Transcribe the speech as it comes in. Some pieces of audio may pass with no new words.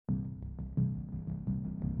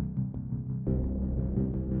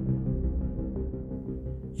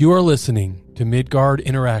You are listening to Midgard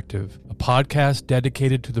Interactive, a podcast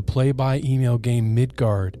dedicated to the play-by-email game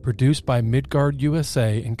Midgard, produced by Midgard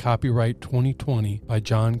USA and copyright 2020 by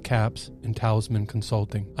John Capps and Talisman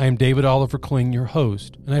Consulting. I am David Oliver Kling, your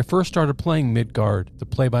host, and I first started playing Midgard, the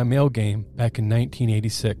play-by-mail game, back in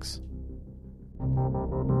 1986.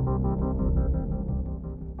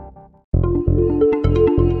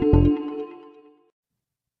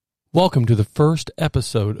 Welcome to the first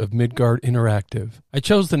episode of Midgard Interactive. I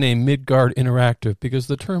chose the name Midgard Interactive because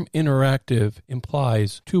the term interactive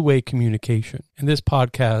implies two-way communication, and this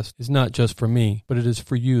podcast is not just for me, but it is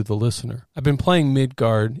for you, the listener. I've been playing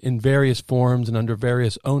Midgard in various forms and under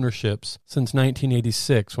various ownerships since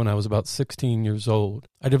 1986 when I was about 16 years old.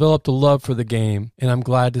 I developed a love for the game, and I'm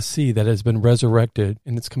glad to see that it has been resurrected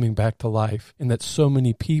and it's coming back to life, and that so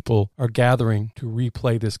many people are gathering to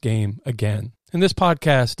replay this game again. And this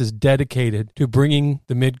podcast is dedicated to bringing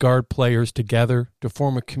the Midgard players together to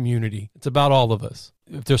form a community. It's about all of us.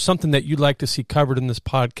 If there's something that you'd like to see covered in this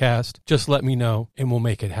podcast, just let me know and we'll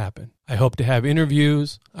make it happen. I hope to have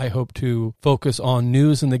interviews. I hope to focus on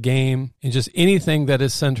news in the game, and just anything that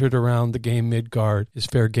is centered around the game Midgard is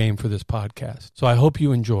fair game for this podcast. So I hope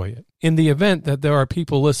you enjoy it. In the event that there are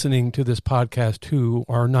people listening to this podcast who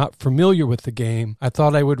are not familiar with the game, I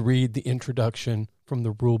thought I would read the introduction from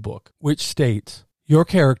the rulebook, which states, your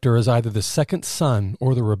character is either the second son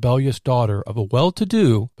or the rebellious daughter of a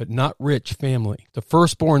well-to-do but not rich family. The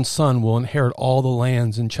firstborn son will inherit all the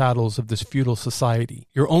lands and chattels of this feudal society.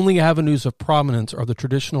 Your only avenues of prominence are the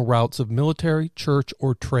traditional routes of military, church,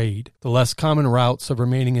 or trade. The less common routes of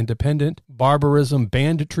remaining independent, barbarism,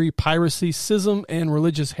 banditry, piracy, schism, and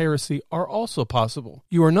religious heresy are also possible.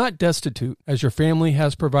 You are not destitute, as your family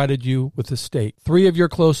has provided you with estate. 3 of your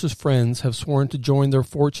closest friends have sworn to join their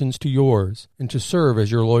fortunes to yours and to serve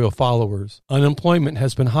as your loyal followers. Unemployment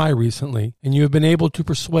has been high recently, and you have been able to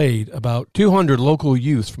persuade about 200 local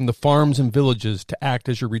youths from the farms and villages to act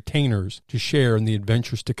as your retainers to share in the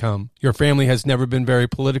adventures to come. Your family has never been very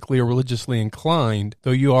politically or religiously inclined,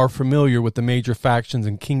 though you are familiar with the major factions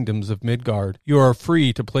and kingdoms of Midgard. You are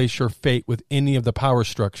free to place your fate with any of the power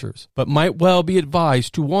structures, but might well be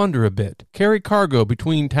advised to wander a bit, carry cargo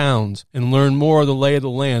between towns, and learn more of the lay of the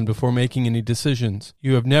land before making any decisions.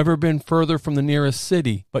 You have never been further from the nearest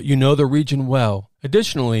city, but you know the region well.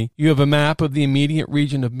 Additionally, you have a map of the immediate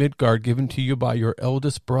region of Midgard given to you by your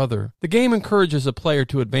eldest brother. The game encourages a player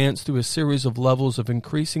to advance through a series of levels of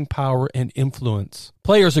increasing power and influence.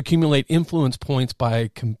 Players accumulate influence points by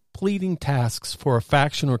completing tasks for a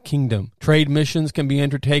faction or kingdom. Trade missions can be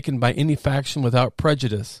undertaken by any faction without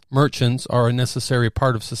prejudice. Merchants are a necessary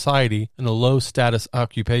part of society and a low-status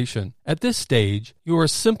occupation. At this stage, you are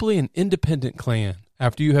simply an independent clan.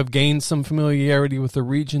 After you have gained some familiarity with the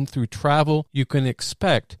region through travel, you can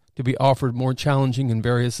expect to be offered more challenging and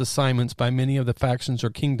various assignments by many of the factions or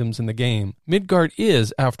kingdoms in the game. Midgard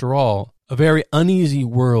is, after all, a very uneasy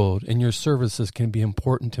world, and your services can be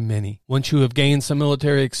important to many. Once you have gained some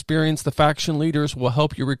military experience, the faction leaders will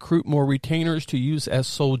help you recruit more retainers to use as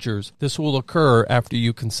soldiers. This will occur after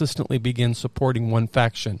you consistently begin supporting one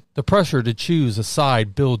faction. The pressure to choose a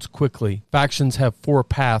side builds quickly. Factions have 4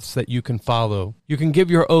 paths that you can follow. You can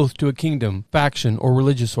give your oath to a kingdom, faction, or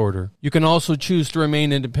religious order. You can also choose to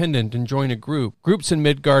remain independent and join a group. Groups in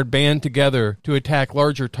Midgard band together to attack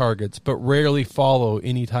larger targets, but rarely follow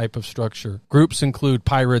any type of structure. Groups include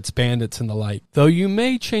pirates, bandits, and the like. Though you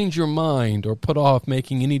may change your mind or put off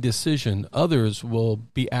making any decision, others will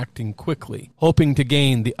be acting quickly, hoping to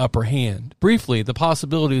gain the upper hand. Briefly, the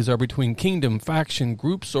possibilities are between kingdom, faction,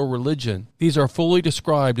 groups, or religion. These are fully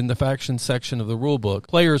described in the faction section of the rulebook.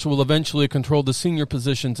 Players will eventually control the senior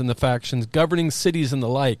positions in the factions, governing cities and the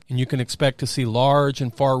like, and you can expect to see large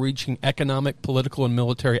and far-reaching economic, political, and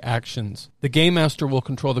military actions. The Game Master will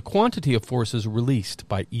control the quantity of forces released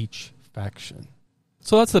by each faction.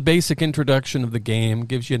 So that's the basic introduction of the game.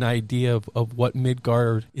 Gives you an idea of what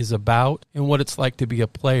Midgard is about and what it's like to be a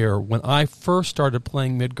player. When I first started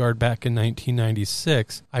playing Midgard back in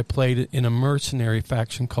 1996, I played in a mercenary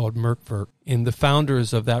faction called Merkvert. And the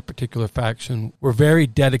founders of that particular faction were very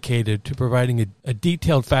dedicated to providing a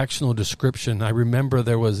detailed factional description. I remember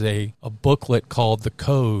there was a booklet called The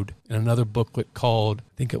Code and another booklet called,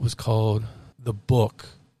 I think it was called The Book.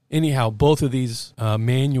 Anyhow, both of these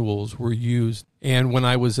manuals were used, and when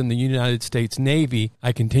I was in the United States Navy,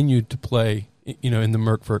 I continued to play in the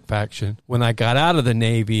Merkvert faction. When I got out of the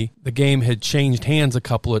Navy, the game had changed hands a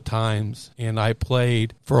couple of times, and I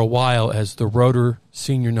played for a while as the Rotor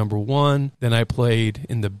Senior number 1. Then I played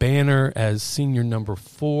in the Banner as Senior number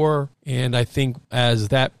 4. And I think as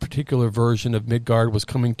that particular version of Midgard was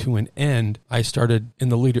coming to an end, I started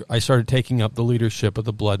taking up the leadership of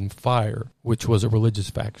the Blood and Fire, which was a religious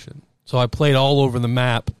faction. So I played all over the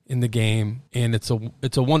map in the game, and it's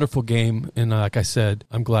a wonderful game. And like I said,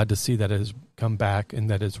 I'm glad to see that it has come back and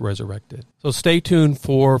that it's resurrected. So stay tuned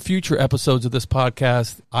for future episodes of this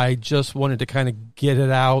podcast. I just wanted to kind of get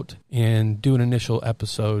it out and do an initial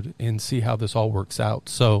episode and see how this all works out.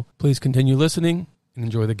 So please continue listening and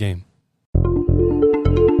enjoy the game.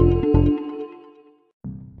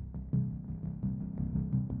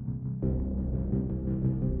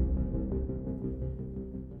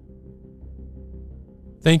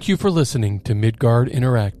 Thank you for listening to Midgard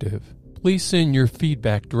Interactive. Please send your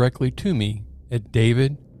feedback directly to me at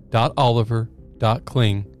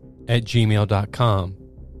david.oliver.kling@gmail.com.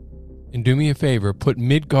 And do me a favor, put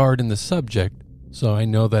Midgard in the subject so I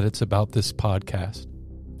know that it's about this podcast.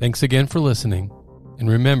 Thanks again for listening. And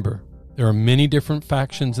remember, there are many different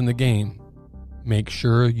factions in the game. Make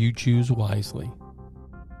sure you choose wisely.